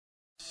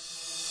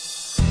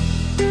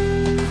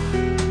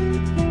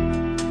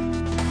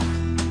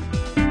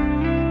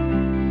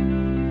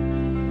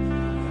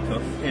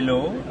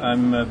Hello,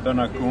 I'm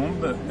Bernard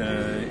Combe,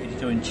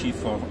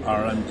 Editor-in-Chief of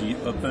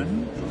RMD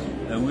Open.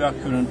 We are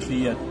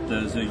currently at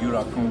the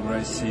EULAR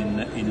Congress in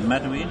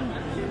Madrid,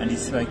 and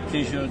it's my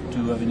pleasure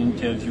to have an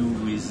interview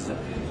with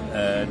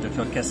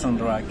Dr.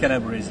 Cassandra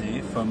Calabrese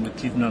from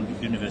Cleveland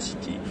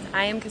University.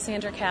 I am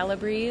Cassandra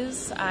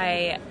Calabrese.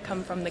 I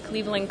come from the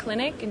Cleveland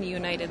Clinic in the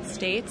United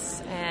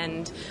States,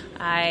 and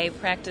I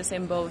practice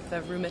in both the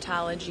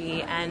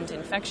rheumatology and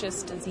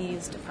infectious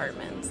disease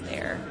departments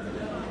there.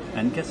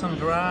 And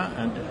Cassandra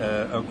and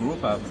her group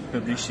have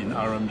published in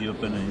RMD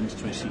Open an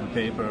interesting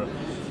paper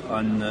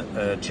on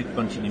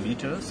checkpoint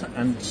inhibitors,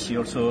 and she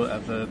also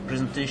have a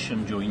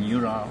presentation during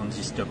EULAR on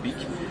this topic.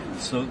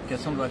 So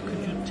Cassandra,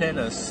 could you tell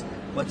us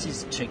what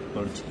is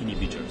checkpoint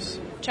inhibitors?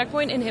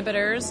 Checkpoint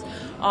inhibitors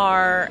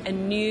are a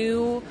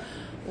new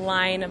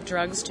line of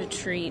drugs to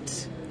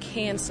treat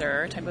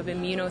cancer, type of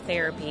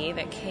immunotherapy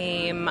that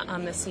came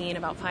on the scene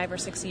about 5 or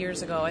 6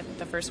 years ago. I think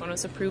the first one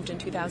was approved in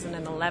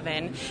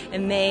 2011,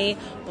 and they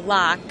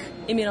block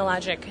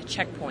immunologic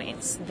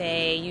checkpoints.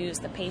 They use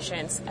the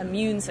patient's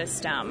immune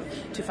system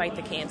to fight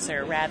the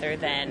cancer rather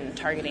than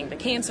targeting the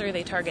cancer.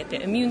 They target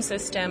the immune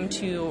system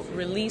to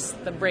release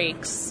the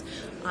brakes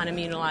on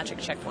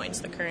immunologic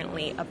checkpoints. The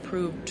currently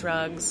approved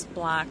drugs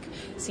block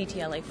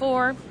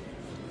CTLA-4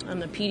 on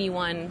the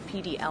PD-1,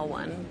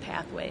 PD-L1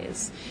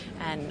 pathways,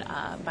 and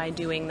by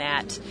doing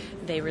that,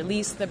 they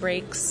release the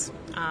brakes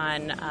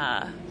on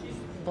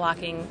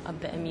blocking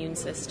of the immune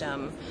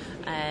system,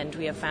 and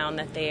we have found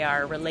that they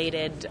are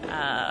related,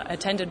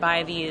 attended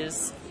by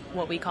these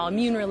what we call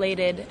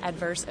immune-related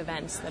adverse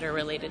events that are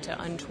related to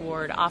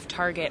untoward,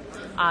 off-target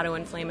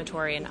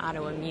auto-inflammatory and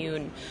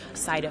autoimmune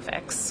side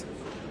effects.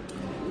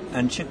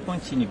 And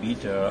checkpoint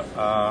inhibitors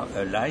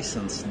are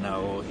licensed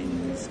now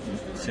in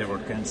several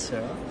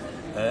cancers.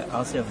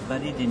 Are they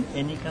valid in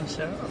any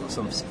cancer or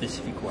some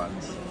specific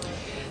ones?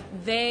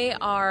 They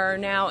are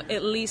now,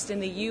 at least in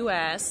the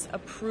U.S.,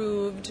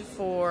 approved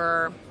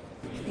for,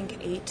 I think,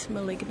 8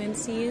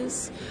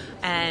 malignancies,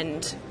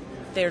 and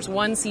there's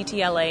one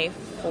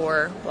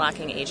CTLA-4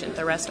 blocking agent.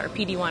 The rest are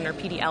PD-1 or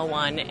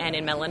PD-L1, and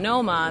in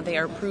melanoma, they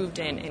are approved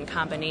in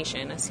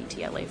combination, a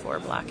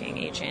CTLA-4 blocking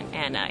agent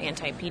and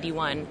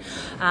anti-PD-1.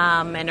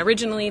 And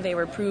originally, they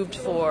were approved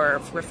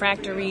for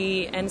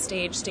refractory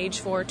end-stage, stage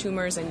 4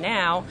 tumors, and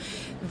now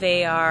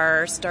they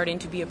are starting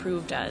to be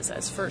approved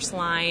as first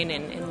line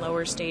in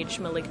lower stage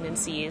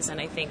malignancies,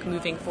 and I think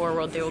moving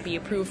forward, they will be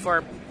approved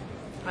for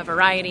a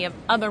variety of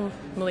other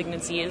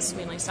malignancies,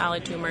 mainly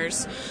solid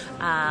tumors,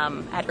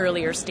 at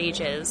earlier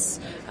stages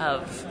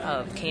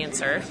of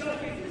cancer.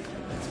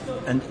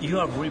 And you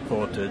have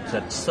reported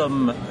that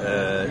some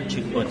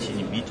checkpoint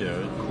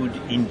inhibitor could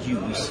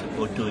induce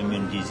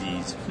autoimmune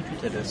disease. Could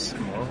you tell us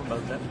more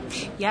about that?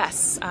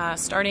 Yes,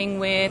 starting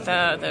with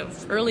the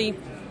early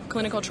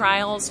clinical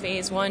trials,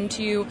 phase 1,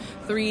 2,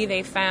 3,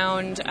 they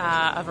found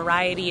a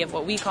variety of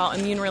what we call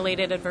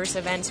immune-related adverse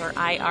events, or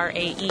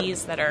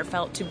IRAEs, that are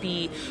felt to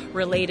be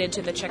related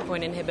to the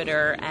checkpoint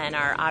inhibitor and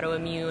are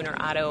autoimmune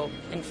or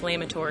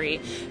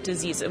auto-inflammatory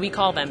disease. We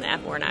call them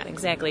that, we're not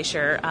exactly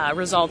sure.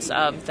 Results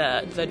of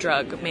the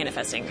drug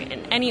manifesting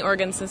in any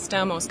organ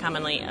system, most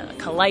commonly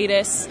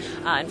colitis,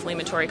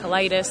 inflammatory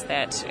colitis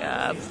that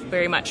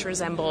very much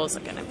resembles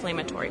like an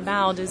inflammatory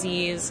bowel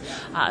disease,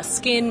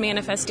 skin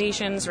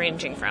manifestations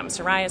ranging from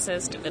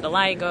psoriasis to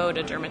vitiligo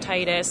to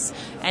dermatitis,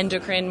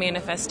 endocrine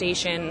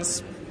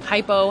manifestations,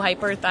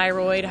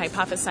 hyperthyroid,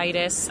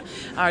 hypophysitis.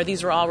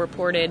 These were all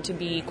reported to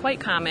be quite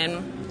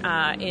common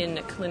in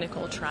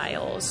clinical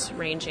trials,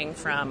 ranging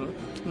from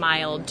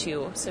mild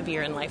to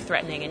severe and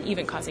life-threatening, and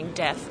even causing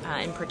death,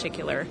 in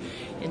particular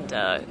in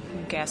the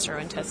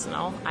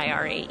gastrointestinal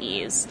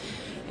IRAEs.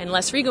 And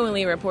less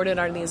frequently reported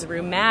are these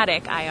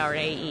rheumatic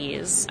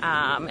IRAEs,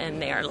 and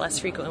they are less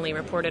frequently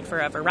reported for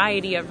a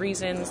variety of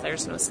reasons.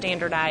 There's no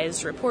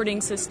standardized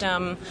reporting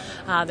system.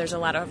 There's a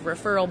lot of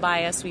referral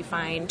bias we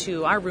find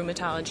to our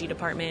rheumatology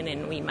department,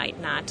 and we might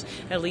not,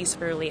 at least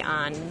early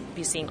on,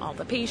 be seeing all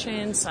the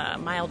patients.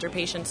 Milder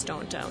patients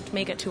don't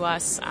make it to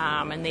us,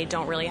 and they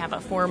don't really have a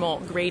formal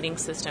grading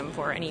system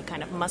for any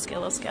kind of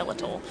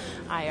musculoskeletal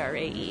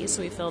IRAE.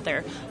 So we feel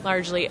they're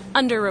largely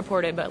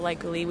underreported, but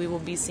likely we will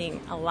be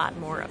seeing a lot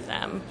more of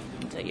them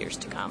in the years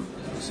to come.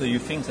 So you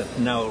think that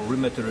now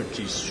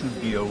rheumatologists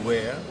should be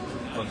aware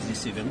of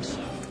these events?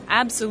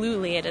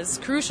 Absolutely. It is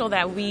crucial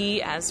that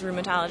we as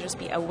rheumatologists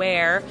be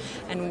aware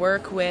and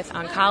work with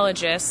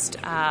oncologists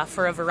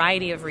for a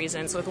variety of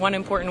reasons, with one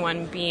important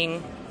one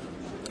being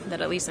that,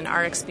 at least in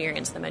our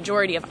experience, the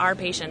majority of our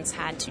patients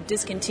had to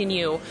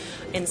discontinue,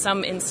 in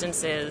some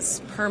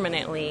instances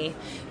permanently,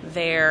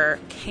 their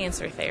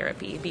cancer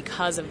therapy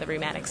because of the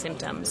rheumatic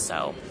symptoms.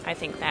 So I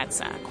think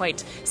that's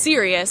quite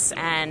serious,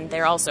 and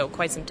they're also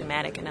quite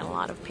symptomatic and in a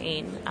lot of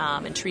pain,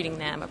 and treating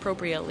them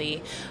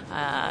appropriately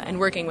and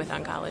working with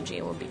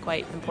oncology will be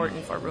quite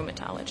important for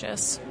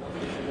rheumatologists.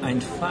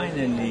 And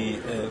finally,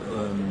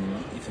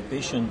 if a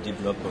patient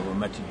develops a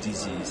rheumatic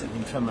disease, an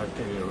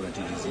inflammatory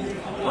rheumatic disease,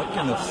 what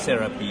kind of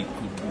therapy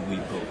could we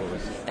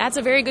propose? That's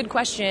a very good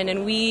question,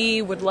 and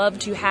we would love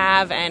to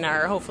have and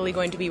are hopefully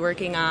going to be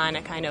working on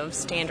a kind of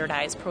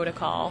standardized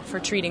protocol for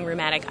treating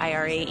rheumatic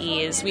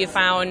IRAEs. We have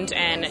found,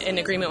 and in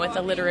agreement with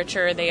the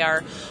literature, they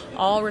are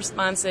all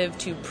responsive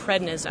to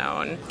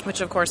prednisone,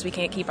 which of course we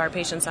can't keep our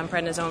patients on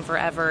prednisone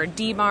forever.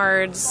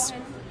 DMARDs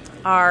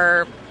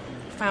are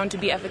found to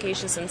be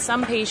efficacious in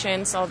some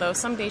patients, although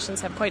some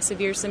patients have quite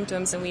severe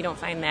symptoms, and we don't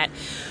find that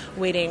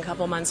waiting a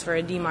couple months for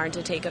a DMARD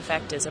to take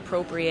effect is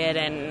appropriate,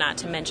 and not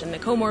to mention the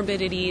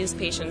comorbidities.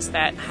 Patients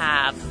that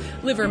have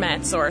liver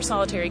mets or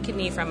solitary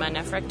kidney from a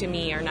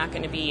nephrectomy are not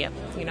going to be a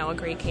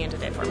great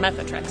candidate for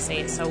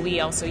methotrexate, so we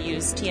also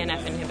use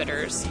TNF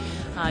inhibitors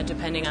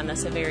depending on the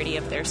severity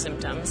of their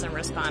symptoms in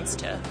response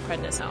to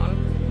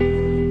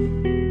prednisone.